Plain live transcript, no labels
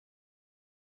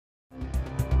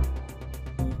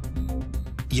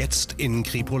Jetzt in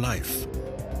krpo-live.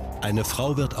 Eine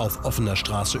Frau wird auf offener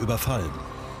Straße überfallen.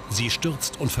 Sie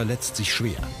stürzt und verletzt sich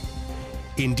schwer.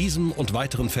 In diesem und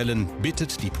weiteren Fällen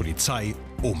bittet die Polizei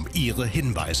um ihre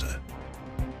Hinweise.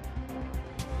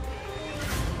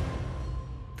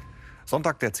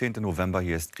 Sonntag, der 10. November,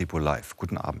 hier ist Kripo Live.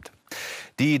 Guten Abend.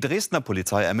 Die Dresdner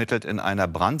Polizei ermittelt in einer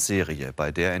Brandserie,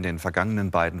 bei der in den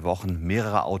vergangenen beiden Wochen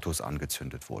mehrere Autos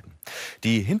angezündet wurden.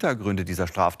 Die Hintergründe dieser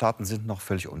Straftaten sind noch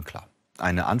völlig unklar.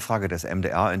 Eine Anfrage des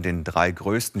MdR in den 3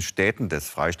 größten Städten des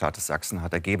Freistaates Sachsen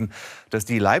hat ergeben, dass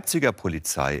die Leipziger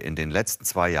Polizei in den letzten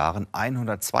 2 Jahren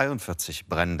 142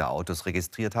 brennende Autos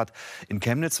registriert hat. In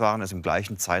Chemnitz waren es im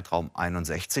gleichen Zeitraum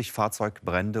 61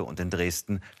 Fahrzeugbrände und in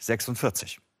Dresden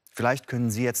 46. Vielleicht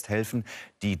können Sie jetzt helfen,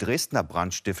 die Dresdner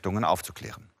Brandstiftungen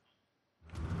aufzuklären.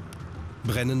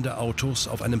 Brennende Autos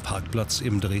auf einem Parkplatz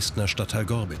im Dresdner Stadtteil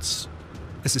Gorbitz.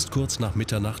 Es ist kurz nach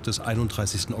Mitternacht des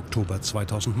 31. Oktober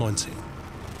 2019.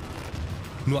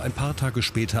 Nur ein paar Tage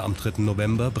später, am 3.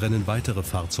 November, brennen weitere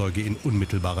Fahrzeuge in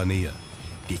unmittelbarer Nähe.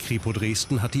 Die Kripo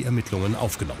Dresden hat die Ermittlungen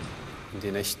aufgenommen. In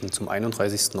den Nächten zum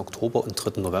 31. Oktober und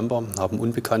 3. November haben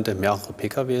Unbekannte mehrere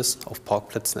PKWs auf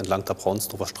Parkplätzen entlang der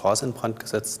Braunsdorfer Straße in Brand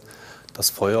gesetzt. Das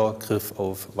Feuer griff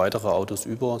auf weitere Autos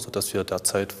über, sodass wir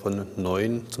derzeit von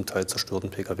 9 zum Teil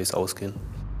zerstörten PKWs ausgehen.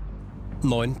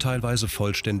 9 teilweise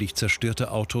vollständig zerstörte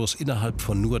Autos innerhalb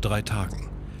von nur 3 Tagen.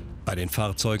 Bei den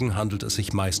Fahrzeugen handelt es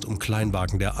sich meist um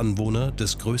Kleinwagen der Anwohner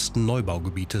des größten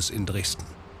Neubaugebietes in Dresden.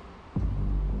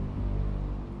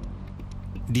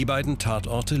 Die beiden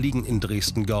Tatorte liegen in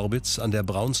Dresden-Gorbitz an der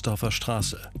Braunsdorfer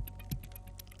Straße.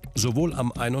 Sowohl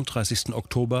am 31.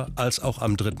 Oktober als auch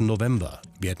am 3. November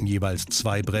werden jeweils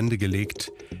 2 Brände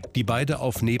gelegt, die beide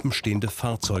auf nebenstehende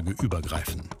Fahrzeuge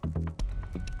übergreifen.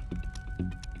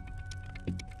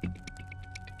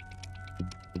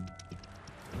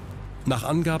 Nach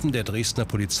Angaben der Dresdner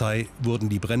Polizei wurden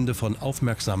die Brände von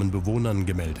aufmerksamen Bewohnern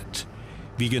gemeldet.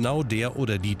 Wie genau der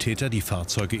oder die Täter die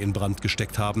Fahrzeuge in Brand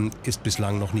gesteckt haben, ist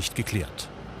bislang noch nicht geklärt.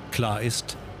 Klar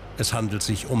ist, es handelt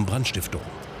sich um Brandstiftung.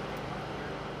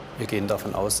 Wir gehen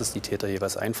davon aus, dass die Täter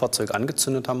jeweils ein Fahrzeug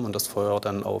angezündet haben und das Feuer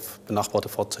dann auf benachbarte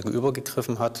Fahrzeuge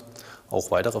übergegriffen hat. Auch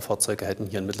weitere Fahrzeuge hätten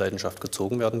hier in Mitleidenschaft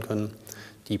gezogen werden können.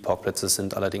 Die Parkplätze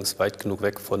sind allerdings weit genug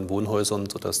weg von Wohnhäusern,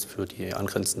 sodass für die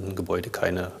angrenzenden Gebäude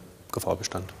keine Gefahr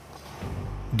bestand.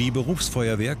 Die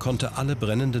Berufsfeuerwehr konnte alle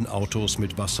brennenden Autos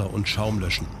mit Wasser und Schaum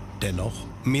löschen. Dennoch,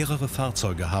 mehrere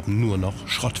Fahrzeuge haben nur noch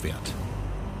Schrottwert.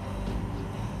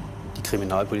 Die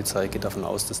Kriminalpolizei geht davon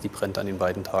aus, dass die Brände an den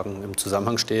beiden Tagen im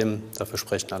Zusammenhang stehen. Dafür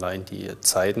sprechen allein die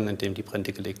Zeiten, in denen die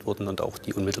Brände gelegt wurden und auch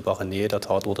die unmittelbare Nähe der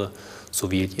Tatorte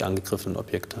sowie die angegriffenen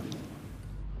Objekte.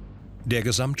 Der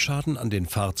Gesamtschaden an den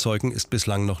Fahrzeugen ist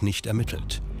bislang noch nicht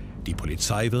ermittelt. Die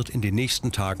Polizei wird in den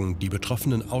nächsten Tagen die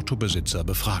betroffenen Autobesitzer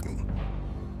befragen.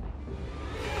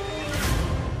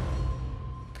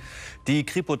 Die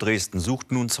Kripo Dresden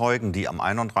sucht nun Zeugen, die am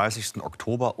 31.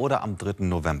 Oktober oder am 3.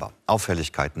 November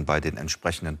Auffälligkeiten bei den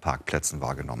entsprechenden Parkplätzen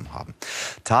wahrgenommen haben.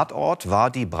 Tatort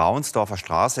war die Braunsdorfer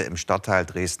Straße im Stadtteil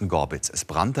Dresden-Gorbitz. Es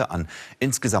brannte an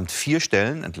insgesamt 4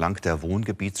 Stellen entlang der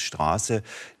Wohngebietsstraße,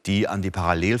 die an die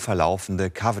parallel verlaufende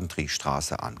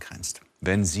Coventry-Straße angrenzt.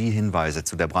 Wenn Sie Hinweise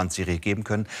zu der Brandserie geben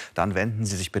können, dann wenden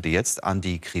Sie sich bitte jetzt an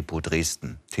die Kripo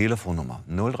Dresden. Telefonnummer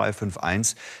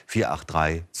 0351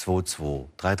 483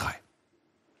 2233.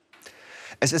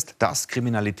 Es ist das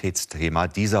Kriminalitätsthema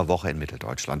dieser Woche in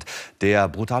Mitteldeutschland. Der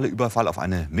brutale Überfall auf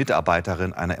eine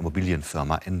Mitarbeiterin einer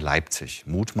Immobilienfirma in Leipzig.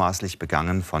 Mutmaßlich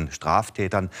begangen von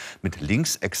Straftätern mit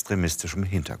linksextremistischem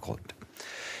Hintergrund.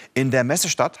 In der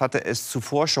Messestadt hatte es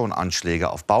zuvor schon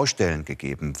Anschläge auf Baustellen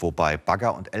gegeben, wobei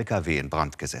Bagger und Lkw in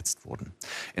Brand gesetzt wurden.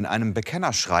 In einem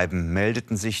Bekennerschreiben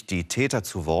meldeten sich die Täter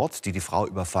zu Wort, die die Frau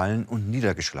überfallen und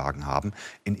niedergeschlagen haben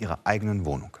in ihrer eigenen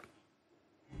Wohnung.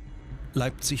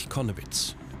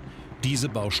 Leipzig-Konnewitz. Diese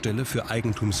Baustelle für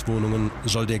Eigentumswohnungen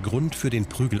soll der Grund für den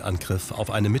Prügelangriff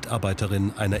auf eine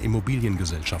Mitarbeiterin einer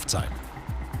Immobiliengesellschaft sein.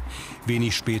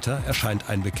 Wenig später erscheint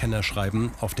ein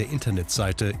Bekennerschreiben auf der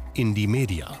Internetseite In die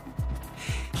Media.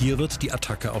 Hier wird die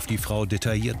Attacke auf die Frau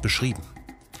detailliert beschrieben.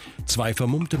 2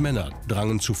 vermummte Männer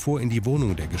drangen zuvor in die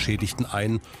Wohnung der Geschädigten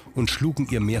ein und schlugen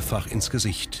ihr mehrfach ins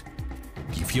Gesicht.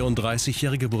 Die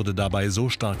 34-Jährige wurde dabei so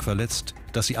stark verletzt,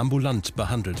 dass sie ambulant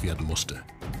behandelt werden musste.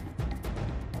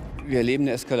 Wir erleben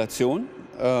eine Eskalation.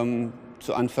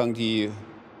 Zu Anfang die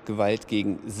Gewalt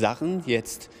gegen Sachen,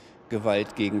 jetzt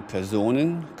Gewalt gegen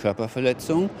Personen,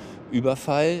 Körperverletzung,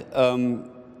 Überfall.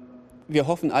 Wir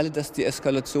hoffen alle, dass die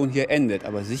Eskalation hier endet.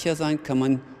 Aber sicher sein kann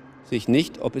man sich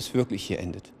nicht, ob es wirklich hier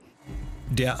endet.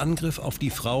 Der Angriff auf die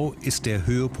Frau ist der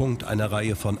Höhepunkt einer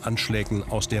Reihe von Anschlägen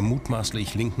aus der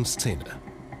mutmaßlich linken Szene.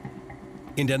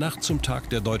 In der Nacht zum Tag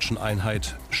der deutschen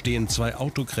Einheit stehen 2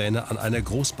 Autokräne an einer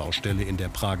Großbaustelle in der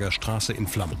Prager Straße in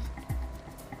Flammen.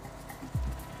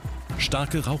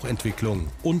 Starke Rauchentwicklung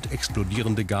und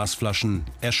explodierende Gasflaschen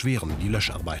erschweren die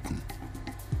Löscharbeiten.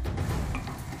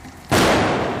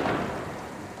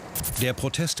 Der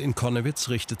Protest in Connewitz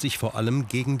richtet sich vor allem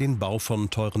gegen den Bau von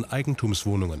teuren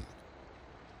Eigentumswohnungen.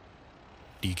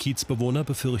 Die Kiezbewohner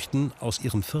befürchten, aus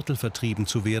ihrem Viertel vertrieben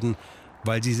zu werden,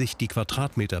 weil sie sich die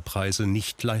Quadratmeterpreise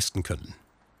nicht leisten können.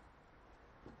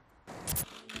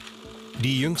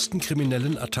 Die jüngsten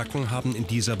kriminellen Attacken haben in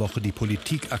dieser Woche die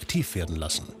Politik aktiv werden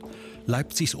lassen.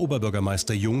 Leipzigs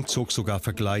Oberbürgermeister Jung zog sogar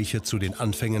Vergleiche zu den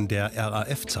Anfängen der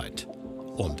RAF-Zeit.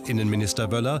 Und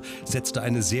Innenminister Wöller setzte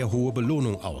eine sehr hohe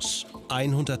Belohnung aus: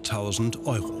 100.000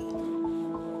 €.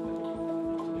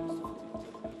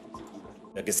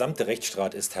 Der gesamte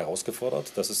Rechtsstaat ist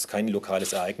herausgefordert. Das ist kein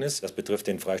lokales Ereignis. Das betrifft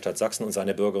den Freistaat Sachsen und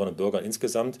seine Bürgerinnen und Bürger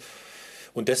insgesamt.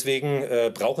 Und deswegen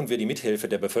brauchen wir die Mithilfe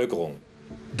der Bevölkerung.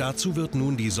 Dazu wird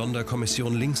nun die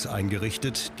Sonderkommission Links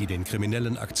eingerichtet, die den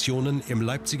kriminellen Aktionen im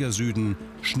Leipziger Süden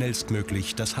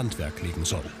schnellstmöglich das Handwerk legen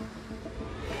soll.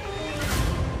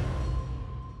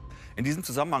 In diesem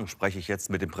Zusammenhang spreche ich jetzt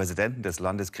mit dem Präsidenten des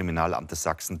Landeskriminalamtes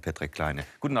Sachsen, Patrick Kleine.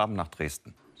 Guten Abend nach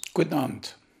Dresden. Guten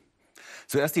Abend.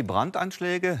 Zuerst die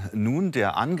Brandanschläge, nun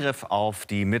der Angriff auf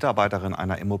die Mitarbeiterin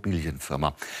einer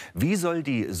Immobilienfirma. Wie soll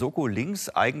die Soko Links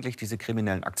eigentlich diese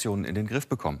kriminellen Aktionen in den Griff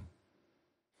bekommen?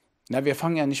 Na, wir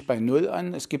fangen ja nicht bei Null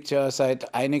an. Es gibt ja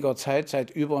seit einiger Zeit,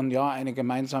 seit über einem Jahr, eine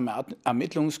gemeinsame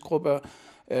Ermittlungsgruppe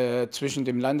zwischen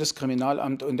dem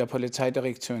Landeskriminalamt und der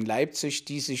Polizeidirektion Leipzig,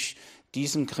 die sich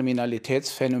diesem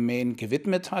Kriminalitätsphänomen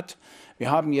gewidmet hat.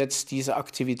 Wir haben jetzt diese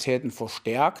Aktivitäten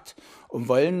verstärkt und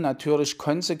wollen natürlich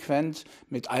konsequent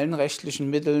mit allen rechtlichen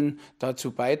Mitteln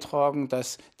dazu beitragen,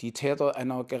 dass die Täter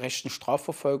einer gerechten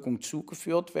Strafverfolgung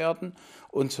zugeführt werden.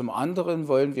 Und zum anderen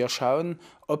wollen wir schauen,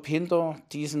 ob hinter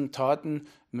diesen Taten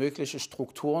mögliche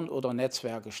Strukturen oder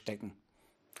Netzwerke stecken.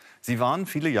 Sie waren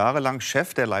viele Jahre lang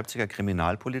Chef der Leipziger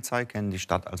Kriminalpolizei, kennen die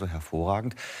Stadt also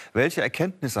hervorragend. Welche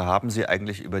Erkenntnisse haben Sie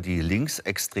eigentlich über die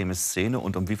linksextreme Szene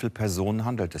und um wie viele Personen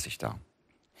handelt es sich da?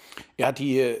 Ja,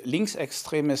 die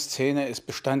linksextreme Szene ist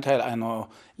Bestandteil einer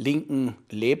linken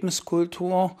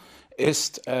Lebenskultur,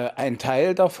 ist ein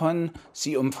Teil davon.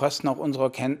 Sie umfasst nach unserer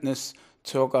Kenntnis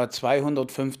ca.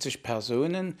 250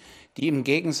 Personen, die im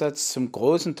Gegensatz zum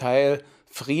großen Teil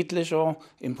friedlicher,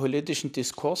 im politischen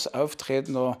Diskurs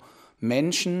auftretender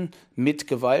Menschen mit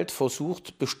Gewalt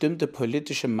versucht, bestimmte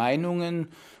politische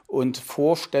Meinungen und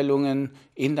Vorstellungen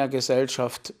in der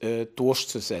Gesellschaft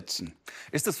durchzusetzen.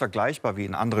 Ist es vergleichbar wie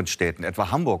in anderen Städten,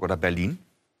 etwa Hamburg oder Berlin?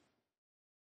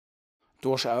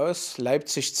 Durchaus.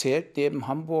 Leipzig zählt neben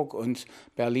Hamburg und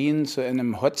Berlin zu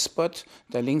einem Hotspot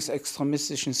der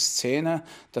linksextremistischen Szene.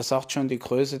 Das sagt schon die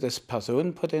Größe des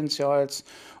Personenpotenzials.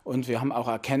 Und wir haben auch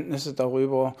Erkenntnisse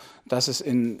darüber, dass es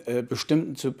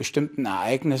zu bestimmten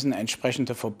Ereignissen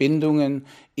entsprechende Verbindungen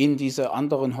in diese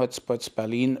anderen Hotspots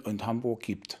Berlin und Hamburg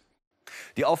gibt.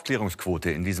 Die Aufklärungsquote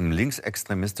in diesem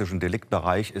linksextremistischen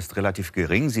Deliktbereich ist relativ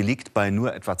gering. Sie liegt bei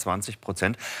nur etwa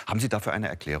 20%. Haben Sie dafür eine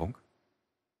Erklärung?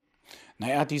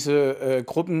 Naja, diese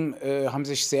Gruppen haben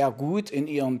sich sehr gut in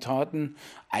ihren Taten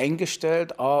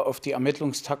eingestellt, auf die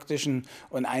ermittlungstaktischen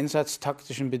und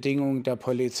einsatztaktischen Bedingungen der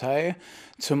Polizei.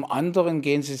 Zum anderen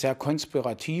gehen sie sehr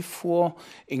konspirativ vor,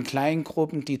 in kleinen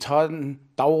Gruppen. Die Taten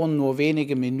dauern nur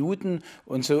wenige Minuten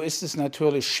und so ist es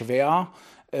natürlich schwer,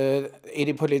 ehe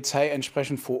die Polizei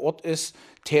entsprechend vor Ort ist,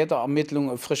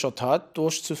 Täterermittlungen auf frischer Tat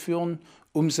durchzuführen.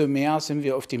 Umso mehr sind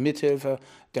wir auf die Mithilfe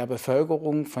der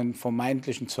Bevölkerung von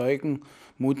vermeintlichen Zeugen,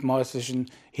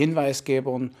 mutmaßlichen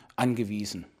Hinweisgebern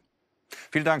angewiesen.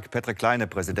 Vielen Dank, Patrick Kleine,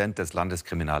 Präsident des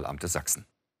Landeskriminalamtes Sachsen.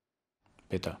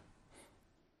 Bitte.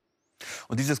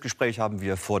 Und dieses Gespräch haben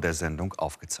wir vor der Sendung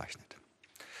aufgezeichnet.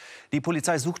 Die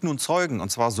Polizei sucht nun Zeugen,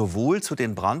 und zwar sowohl zu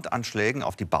den Brandanschlägen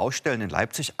auf die Baustellen in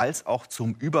Leipzig als auch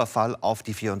zum Überfall auf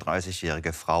die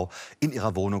 34-jährige Frau in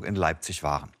ihrer Wohnung in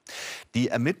Leipzig-Waren. Die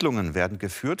Ermittlungen werden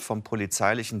geführt vom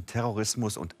polizeilichen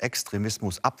Terrorismus- und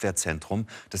Extremismusabwehrzentrum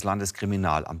des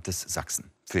Landeskriminalamtes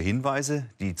Sachsen. Für Hinweise,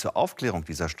 die zur Aufklärung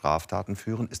dieser Straftaten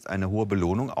führen, ist eine hohe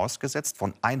Belohnung ausgesetzt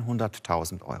von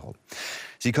 100.000 €.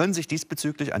 Sie können sich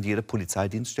diesbezüglich an jede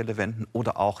Polizeidienststelle wenden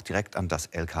oder auch direkt an das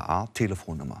LKA,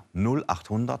 Telefonnummer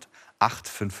 0800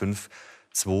 855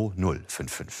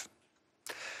 2055.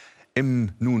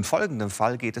 Im nun folgenden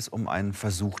Fall geht es um einen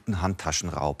versuchten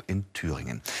Handtaschenraub in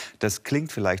Thüringen. Das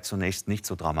klingt vielleicht zunächst nicht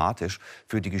so dramatisch.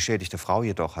 Für die geschädigte Frau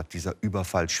jedoch hat dieser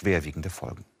Überfall schwerwiegende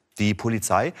Folgen. Die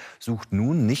Polizei sucht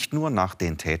nun nicht nur nach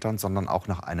den Tätern, sondern auch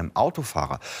nach einem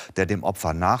Autofahrer, der dem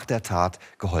Opfer nach der Tat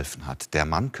geholfen hat. Der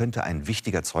Mann könnte ein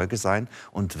wichtiger Zeuge sein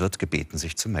und wird gebeten,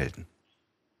 sich zu melden.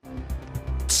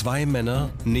 Zwei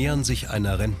Männer nähern sich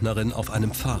einer Rentnerin auf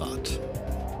einem Fahrrad.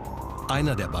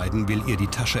 Einer der beiden will ihr die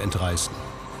Tasche entreißen.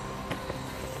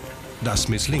 Das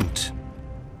misslingt.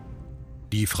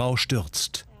 Die Frau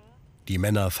stürzt. Die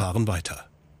Männer fahren weiter.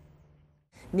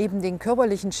 Neben den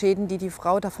körperlichen Schäden, die die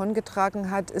Frau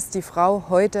davongetragen hat, ist die Frau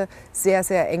heute sehr,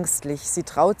 sehr ängstlich. Sie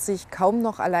traut sich kaum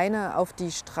noch alleine auf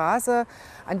die Straße.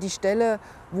 An die Stelle,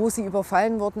 wo sie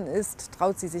überfallen worden ist,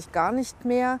 traut sie sich gar nicht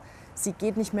mehr. Sie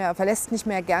geht nicht mehr, verlässt nicht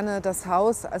mehr gerne das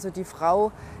Haus. Also die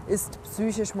Frau ist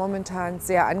psychisch momentan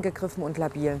sehr angegriffen und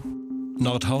labil.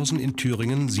 Nordhausen in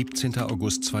Thüringen, 17.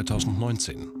 August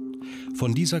 2019.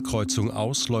 Von dieser Kreuzung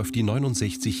aus läuft die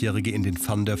 69-Jährige in den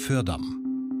Van-der-Föhr-Damm.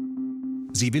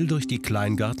 Sie will durch die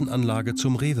Kleingartenanlage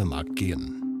zum Rewe-Markt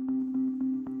gehen.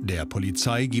 Der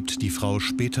Polizei gibt die Frau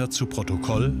später zu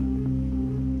Protokoll: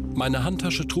 Meine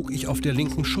Handtasche trug ich auf der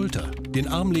linken Schulter, den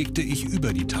Arm legte ich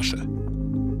über die Tasche.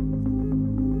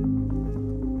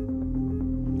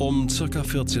 Um ca.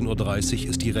 14:30 Uhr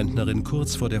ist die Rentnerin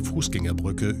kurz vor der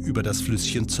Fußgängerbrücke über das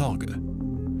Flüsschen Zorge.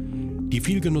 Die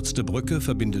vielgenutzte Brücke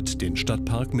verbindet den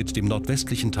Stadtpark mit dem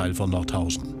nordwestlichen Teil von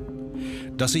Nordhausen.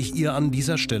 Dass sich ihr an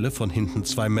dieser Stelle von hinten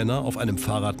zwei Männer auf einem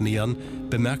Fahrrad nähern,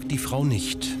 bemerkt die Frau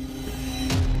nicht.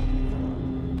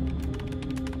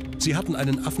 Sie hatten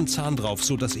einen Affenzahn drauf,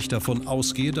 sodass ich davon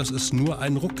ausgehe, dass es nur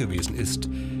ein Ruck gewesen ist.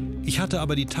 Ich hatte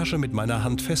aber die Tasche mit meiner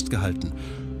Hand festgehalten,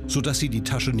 sodass sie die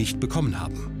Tasche nicht bekommen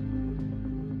haben.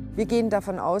 Wir gehen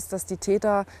davon aus, dass die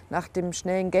Täter nach dem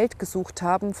schnellen Geld gesucht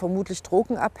haben, vermutlich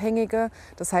Drogenabhängige.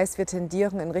 Das heißt, wir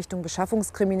tendieren in Richtung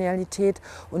Beschaffungskriminalität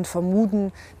und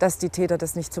vermuten, dass die Täter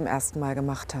das nicht zum ersten Mal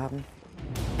gemacht haben.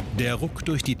 Der Ruck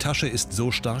durch die Tasche ist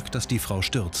so stark, dass die Frau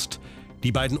stürzt.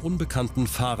 Die beiden Unbekannten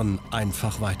fahren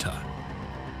einfach weiter.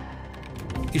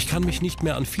 Ich kann mich nicht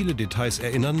mehr an viele Details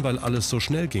erinnern, weil alles so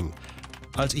schnell ging.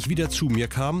 Als ich wieder zu mir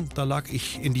kam, da lag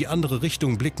ich in die andere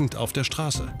Richtung blickend auf der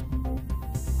Straße.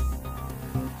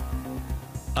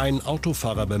 Ein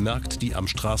Autofahrer bemerkt die am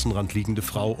Straßenrand liegende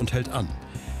Frau und hält an.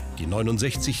 Die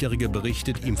 69-Jährige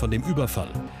berichtet ihm von dem Überfall.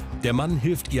 Der Mann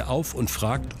hilft ihr auf und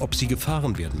fragt, ob sie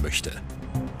gefahren werden möchte.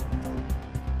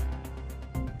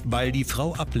 Weil die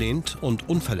Frau ablehnt und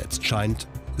unverletzt scheint,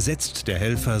 setzt der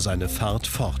Helfer seine Fahrt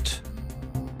fort.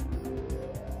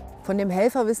 Von dem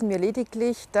Helfer wissen wir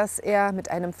lediglich, dass er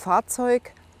mit einem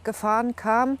Fahrzeug gefahren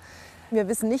kam. Wir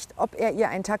wissen nicht, ob er ihr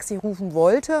ein Taxi rufen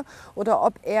wollte oder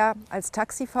ob er als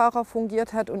Taxifahrer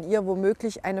fungiert hat und ihr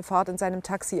womöglich eine Fahrt in seinem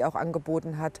Taxi auch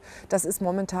angeboten hat. Das ist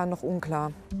momentan noch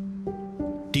unklar.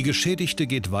 Die Geschädigte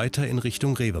geht weiter in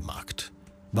Richtung Rewe-Markt.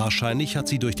 Wahrscheinlich hat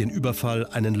sie durch den Überfall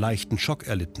einen leichten Schock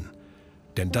erlitten.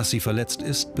 Denn dass sie verletzt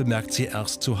ist, bemerkt sie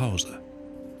erst zu Hause.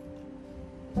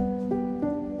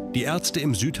 Die Ärzte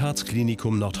im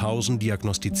Südharz-Klinikum Nordhausen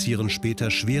diagnostizieren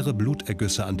später schwere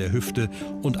Blutergüsse an der Hüfte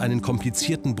und einen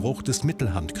komplizierten Bruch des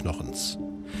Mittelhandknochens.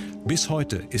 Bis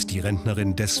heute ist die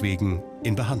Rentnerin deswegen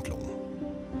in Behandlung.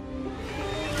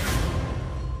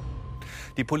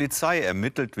 Die Polizei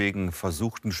ermittelt wegen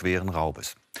versuchten schweren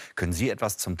Raubes. Können Sie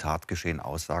etwas zum Tatgeschehen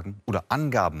aussagen oder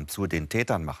Angaben zu den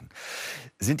Tätern machen?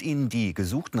 Sind Ihnen die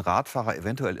gesuchten Radfahrer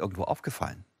eventuell irgendwo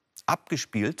aufgefallen?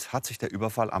 Abgespielt hat sich der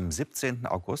Überfall am 17.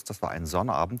 August, das war ein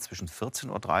Sonnabend zwischen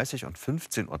 14:30 und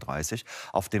 15:30 Uhr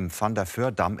auf dem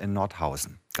Van-der-Föhr-Damm in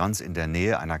Nordhausen. Ganz in der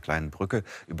Nähe einer kleinen Brücke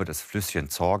über das Flüsschen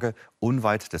Zorge,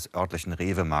 unweit des örtlichen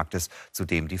Rewe-Marktes, zu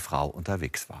dem die Frau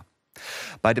unterwegs war.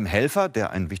 Bei dem Helfer,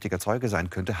 der ein wichtiger Zeuge sein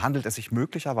könnte, handelt es sich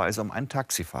möglicherweise um einen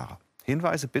Taxifahrer.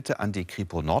 Hinweise bitte an die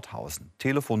Kripo Nordhausen.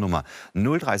 Telefonnummer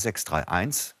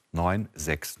 03631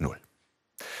 960.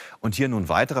 Und hier nun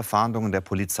weitere Fahndungen der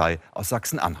Polizei aus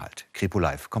Sachsen-Anhalt.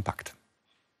 krpo-live kompakt.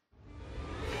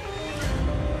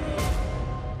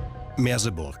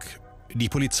 Merseburg. Die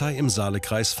Polizei im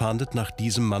Saalekreis fahndet nach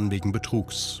diesem Mann wegen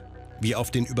Betrugs. Wie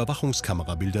auf den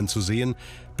Überwachungskamerabildern zu sehen,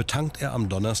 betankt er am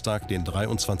Donnerstag, den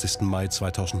 23. Mai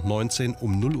 2019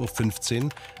 um 0:15 Uhr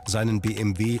seinen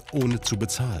BMW ohne zu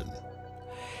bezahlen.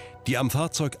 Die am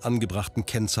Fahrzeug angebrachten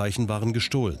Kennzeichen waren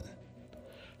gestohlen.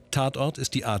 Tatort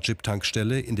ist die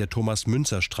A-Jeep-Tankstelle in der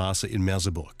Thomas-Münzer-Straße in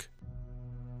Merseburg.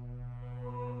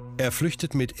 Er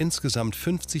flüchtet mit insgesamt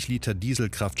 50 Liter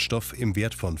Dieselkraftstoff im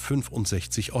Wert von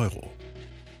 65 €.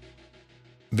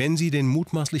 Wenn Sie den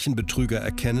mutmaßlichen Betrüger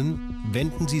erkennen,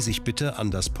 wenden Sie sich bitte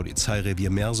an das Polizeirevier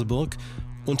Merseburg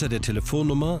unter der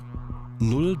Telefonnummer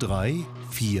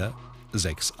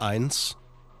 03461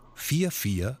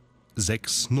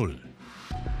 4460.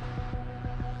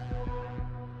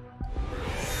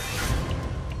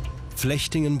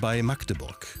 Flechtingen bei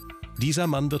Magdeburg. Dieser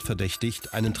Mann wird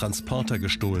verdächtigt, einen Transporter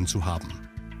gestohlen zu haben.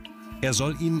 Er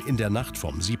soll ihn in der Nacht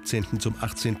vom 17. zum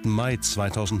 18. Mai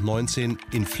 2019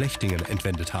 in Flechtingen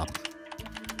entwendet haben.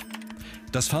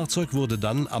 Das Fahrzeug wurde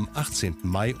dann am 18.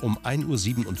 Mai um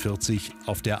 1:47 Uhr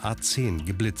auf der A10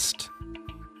 geblitzt.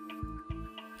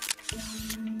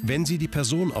 Wenn Sie die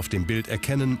Person auf dem Bild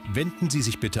erkennen, wenden Sie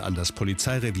sich bitte an das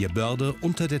Polizeirevier Börde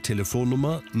unter der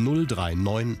Telefonnummer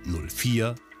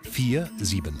 03904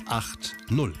 4780.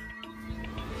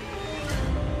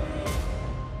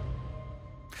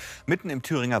 Mitten im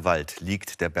Thüringer Wald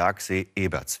liegt der Bergsee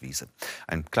Ebertswiese.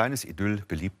 Ein kleines Idyll,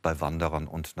 beliebt bei Wanderern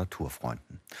und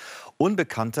Naturfreunden.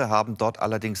 Unbekannte haben dort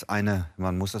allerdings eine,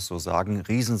 man muss es so sagen,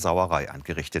 Riesensauerei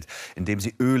angerichtet, indem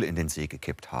sie Öl in den See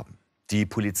gekippt haben. Die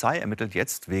Polizei ermittelt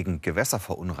jetzt wegen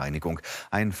Gewässerverunreinigung,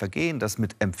 ein Vergehen, das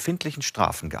mit empfindlichen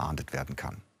Strafen geahndet werden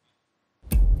kann.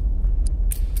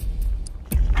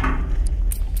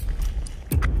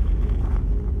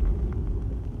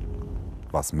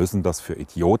 Was müssen das für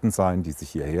Idioten sein, die sich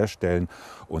hierher stellen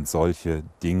und solche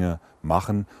Dinge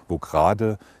machen, wo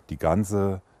gerade die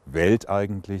ganze Welt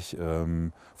eigentlich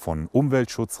von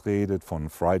Umweltschutz redet, von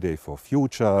Friday for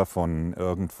Future, von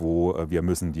irgendwo, wir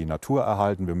müssen die Natur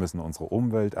erhalten, wir müssen unsere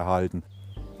Umwelt erhalten.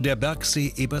 Der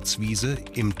Bergsee Ebertswiese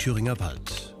im Thüringer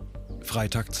Wald.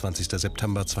 Freitag, 20.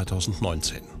 September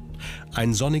 2019.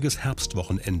 Ein sonniges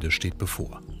Herbstwochenende steht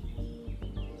bevor.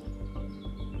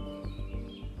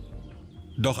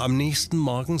 Doch am nächsten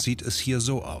Morgen sieht es hier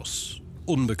so aus.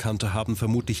 Unbekannte haben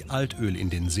vermutlich Altöl in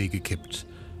den See gekippt.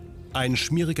 Ein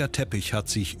schmieriger Teppich hat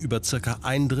sich über ca.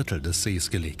 1/3 des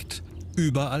Sees gelegt.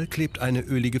 Überall klebt eine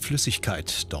ölige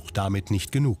Flüssigkeit, doch damit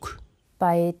nicht genug.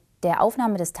 Bei der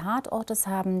Aufnahme des Tatortes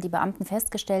haben die Beamten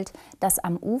festgestellt, dass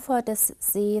am Ufer des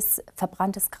Sees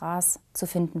verbranntes Gras zu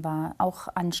finden war. Auch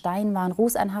an Steinen waren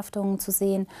Rußanhaftungen zu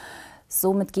sehen.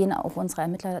 Somit gehen auch unsere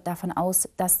Ermittler davon aus,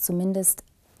 dass zumindest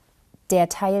der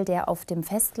Teil, der auf dem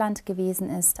Festland gewesen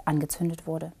ist, angezündet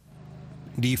wurde.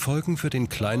 Die Folgen für den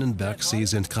kleinen Bergsee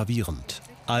sind gravierend.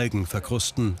 Algen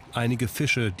verkrusten, einige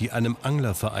Fische, die einem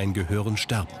Anglerverein gehören,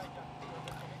 sterben.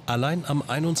 Allein am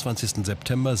 21.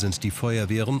 September sind die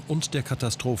Feuerwehren und der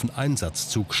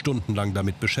Katastropheneinsatzzug stundenlang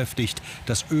damit beschäftigt,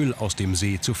 das Öl aus dem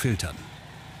See zu filtern.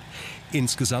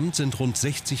 Insgesamt sind rund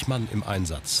 60 Mann im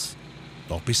Einsatz.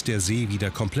 Doch bis der See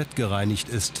wieder komplett gereinigt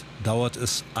ist, dauert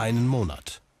es einen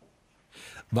Monat.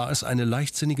 War es eine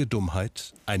leichtsinnige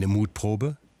Dummheit, eine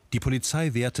Mutprobe? Die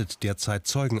Polizei wertet derzeit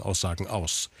Zeugenaussagen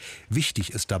aus. Wichtig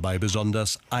ist dabei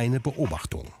besonders eine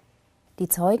Beobachtung. Die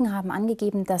Zeugen haben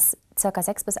angegeben, dass ca.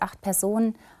 6 bis 8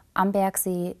 Personen am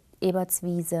Bergsee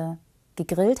Ebertswiese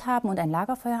gegrillt haben und ein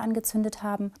Lagerfeuer angezündet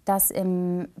haben, dass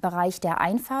im Bereich der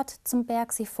Einfahrt zum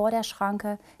Bergsee vor der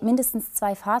Schranke mindestens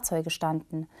 2 Fahrzeuge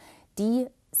standen, die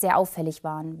sehr auffällig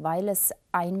waren, weil es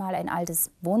einmal ein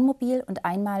altes Wohnmobil und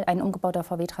einmal ein umgebauter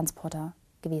VW-Transporter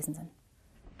gewesen sind.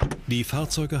 Die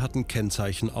Fahrzeuge hatten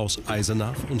Kennzeichen aus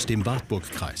Eisenach und dem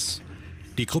Wartburgkreis.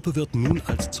 Die Gruppe wird nun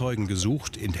als Zeugen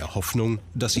gesucht, in der Hoffnung,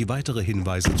 dass sie weitere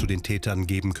Hinweise zu den Tätern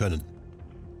geben können.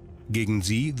 Gegen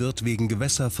sie wird wegen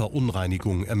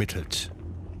Gewässerverunreinigung ermittelt.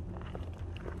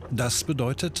 Das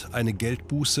bedeutet eine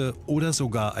Geldbuße oder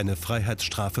sogar eine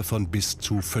Freiheitsstrafe von bis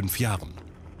zu 5 Jahren.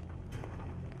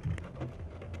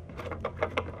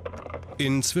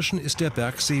 Inzwischen ist der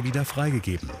Bergsee wieder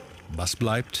freigegeben. Was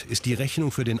bleibt, ist die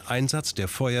Rechnung für den Einsatz der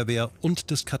Feuerwehr und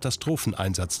des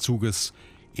Katastropheneinsatzzuges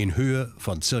in Höhe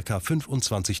von ca.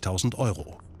 25.000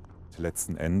 €.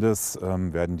 Letzten Endes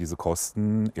werden diese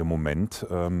Kosten im Moment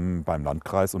beim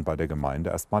Landkreis und bei der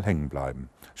Gemeinde erstmal hängen bleiben.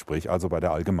 Sprich also bei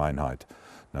der Allgemeinheit.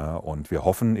 Und wir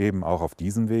hoffen eben auch auf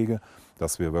diesem Wege,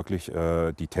 dass wir wirklich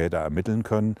die Täter ermitteln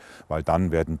können, weil dann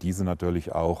werden diese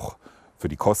natürlich auch für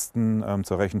die Kosten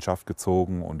zur Rechenschaft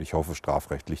gezogen und ich hoffe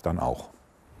strafrechtlich dann auch.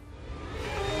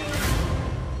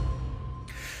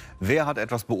 Wer hat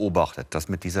etwas beobachtet, das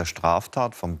mit dieser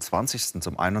Straftat vom 20.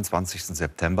 zum 21.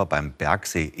 September beim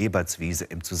Bergsee Ebertswiese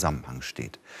im Zusammenhang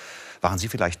steht? Waren Sie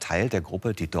vielleicht Teil der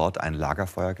Gruppe, die dort ein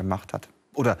Lagerfeuer gemacht hat?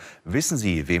 Oder wissen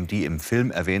Sie, wem die im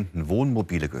Film erwähnten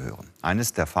Wohnmobile gehören?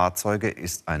 Eines der Fahrzeuge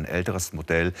ist ein älteres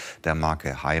Modell der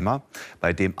Marke Heimer.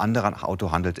 Bei dem anderen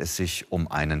Auto handelt es sich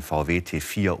um einen VW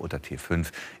T4 oder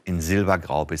T5 in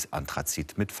Silbergrau bis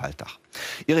Anthrazit mit Faltdach.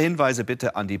 Ihre Hinweise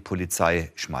bitte an die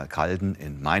Polizei Schmalkalden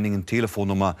in Meiningen.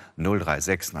 Telefonnummer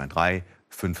 03693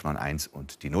 591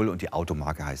 und die 0. Und die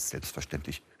Automarke heißt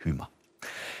selbstverständlich Hümer.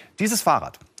 Dieses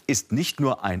Fahrrad ist nicht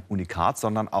nur ein Unikat,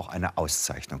 sondern auch eine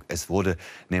Auszeichnung. Es wurde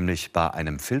nämlich bei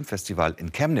einem Filmfestival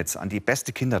in Chemnitz an die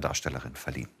beste Kinderdarstellerin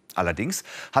verliehen. Allerdings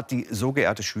hat die so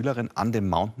geehrte Schülerin an dem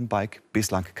Mountainbike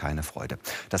bislang keine Freude.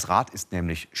 Das Rad ist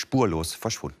nämlich spurlos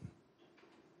verschwunden.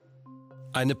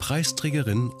 Eine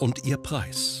Preisträgerin und ihr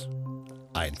Preis.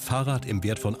 Ein Fahrrad im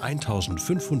Wert von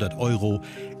 1.500 €,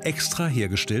 extra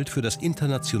hergestellt für das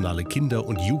internationale Kinder-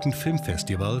 und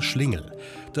Jugendfilmfestival Schlingel,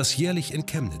 das jährlich in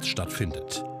Chemnitz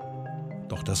stattfindet.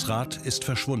 Doch das Rad ist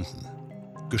verschwunden,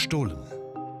 gestohlen.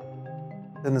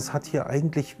 Denn es hat hier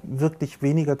eigentlich wirklich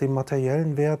weniger den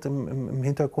materiellen Wert im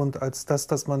Hintergrund, als das,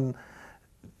 dass man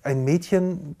ein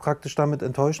Mädchen praktisch damit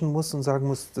enttäuschen muss und sagen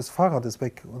muss, das Fahrrad ist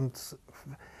weg. Und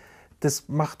das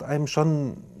macht einem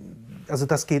schon, also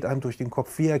das geht einem durch den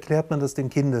Kopf. Wie erklärt man das dem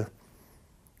Kinde?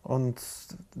 Und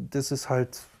das ist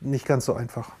halt nicht ganz so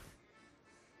einfach.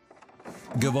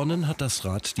 Gewonnen hat das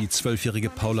Rad die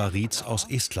 12-jährige Paula Rietz aus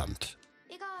Estland.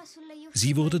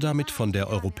 Sie wurde damit von der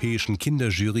Europäischen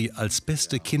Kinderjury als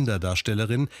beste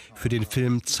Kinderdarstellerin für den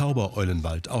Film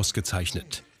Zaubereulenwald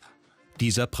ausgezeichnet.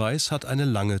 Dieser Preis hat eine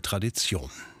lange Tradition.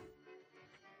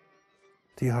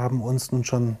 Die haben uns nun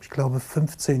schon, ich glaube,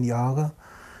 15 Jahre,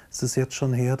 ist es jetzt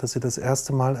schon her, dass sie das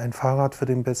erste Mal ein Fahrrad für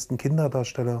den besten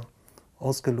Kinderdarsteller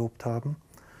ausgelobt haben.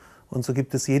 Und so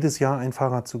gibt es jedes Jahr ein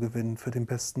Fahrrad zu gewinnen für den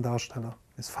besten Darsteller.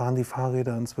 Es fahren die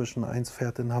Fahrräder inzwischen. Eins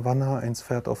fährt in Havanna, eins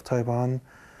fährt auf Taiwan.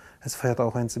 Es fährt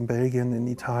auch eins in Belgien, in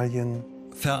Italien.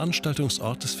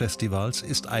 Veranstaltungsort des Festivals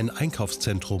ist ein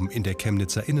Einkaufszentrum in der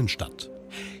Chemnitzer Innenstadt.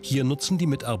 Hier nutzen die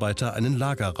Mitarbeiter einen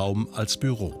Lagerraum als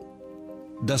Büro.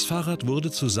 Das Fahrrad wurde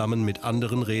zusammen mit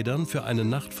anderen Rädern für eine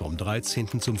Nacht vom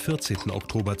 13. zum 14.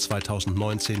 Oktober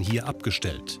 2019 hier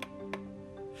abgestellt.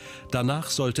 Danach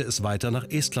sollte es weiter nach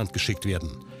Estland geschickt werden.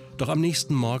 Doch am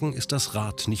nächsten Morgen ist das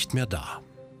Rad nicht mehr da.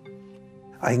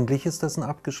 Eigentlich ist das ein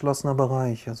abgeschlossener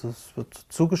Bereich. Also es wird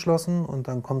zugeschlossen und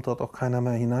dann kommt dort auch keiner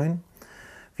mehr hinein.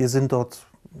 Wir sind dort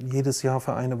jedes Jahr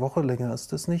für eine Woche, länger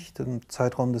ist es nicht, im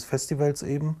Zeitraum des Festivals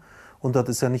eben. Und dort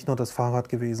ist ja nicht nur das Fahrrad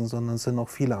gewesen, sondern es sind auch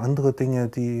viele andere Dinge,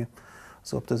 die,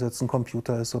 also ob das jetzt ein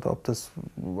Computer ist oder ob das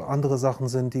andere Sachen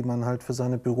sind, die man halt für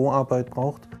seine Büroarbeit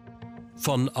braucht.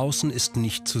 Von außen ist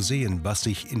nicht zu sehen, was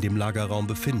sich in dem Lagerraum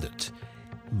befindet.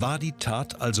 War die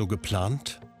Tat also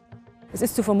geplant? Es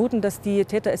ist zu vermuten, dass die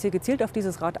Täter es hier gezielt auf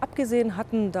dieses Rad abgesehen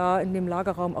hatten, da in dem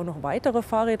Lagerraum auch noch weitere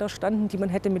Fahrräder standen, die man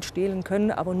hätte mit stehlen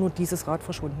können, aber nur dieses Rad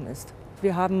verschwunden ist.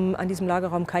 Wir haben an diesem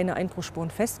Lagerraum keine Einbruchsspuren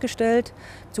festgestellt.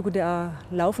 Im Zuge der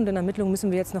laufenden Ermittlungen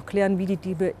müssen wir jetzt noch klären, wie die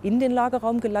Diebe in den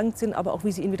Lagerraum gelangt sind, aber auch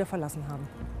wie sie ihn wieder verlassen haben.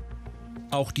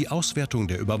 Auch die Auswertung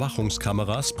der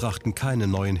Überwachungskameras brachten keine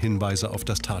neuen Hinweise auf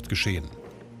das Tatgeschehen.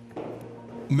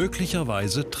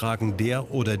 Möglicherweise tragen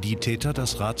der oder die Täter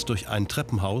das Rad durch ein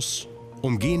Treppenhaus,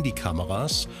 umgehen die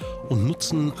Kameras und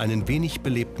nutzen einen wenig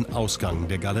belebten Ausgang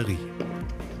der Galerie.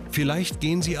 Vielleicht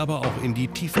gehen sie aber auch in die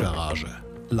Tiefgarage,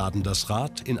 laden das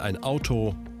Rad in ein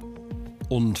Auto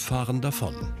und fahren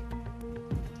davon.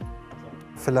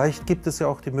 Vielleicht gibt es ja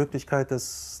auch die Möglichkeit,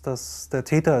 dass der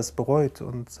Täter es bereut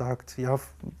und sagt, ja,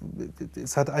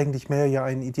 es hat eigentlich mehr ja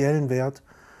einen ideellen Wert.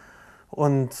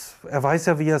 Und er weiß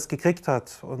ja, wie er es gekriegt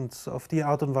hat. Und auf die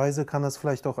Art und Weise kann er es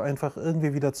vielleicht auch einfach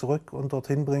irgendwie wieder zurück und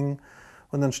dorthin bringen.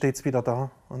 Und dann steht es wieder da.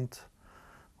 Und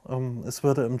es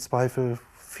würde im Zweifel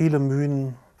viele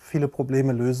Mühen, viele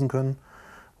Probleme lösen können.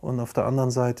 Und auf der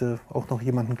anderen Seite auch noch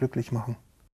jemanden glücklich machen.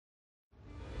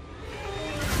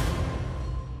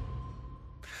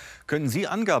 Können Sie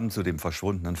Angaben zu dem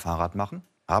verschwundenen Fahrrad machen?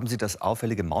 Haben Sie das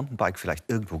auffällige Mountainbike vielleicht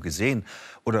irgendwo gesehen?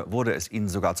 Oder wurde es Ihnen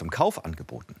sogar zum Kauf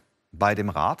angeboten? Bei dem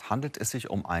Rad handelt es sich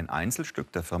um ein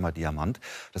Einzelstück der Firma Diamant,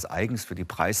 das eigens für die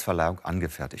Preisverleihung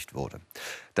angefertigt wurde.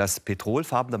 Das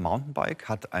petrolfarbene Mountainbike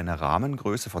hat eine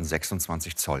Rahmengröße von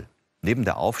 26 Zoll. Neben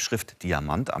der Aufschrift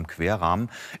Diamant am Querrahmen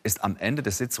ist am Ende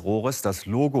des Sitzrohres das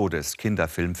Logo des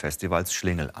Kinderfilmfestivals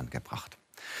Schlingel angebracht.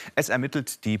 Es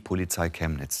ermittelt die Polizei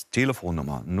Chemnitz.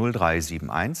 Telefonnummer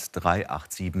 0371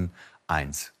 387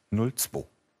 102.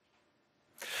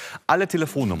 Alle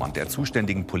Telefonnummern der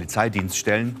zuständigen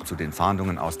Polizeidienststellen zu den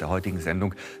Fahndungen aus der heutigen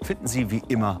Sendung finden Sie wie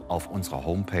immer auf unserer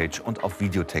Homepage und auf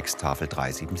Videotexttafel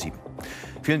 377.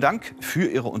 Vielen Dank für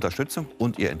Ihre Unterstützung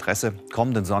und Ihr Interesse.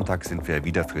 Kommenden Sonntag sind wir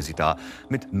wieder für Sie da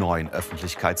mit neuen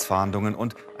Öffentlichkeitsfahndungen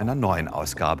und einer neuen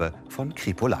Ausgabe von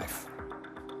Kripo-Live.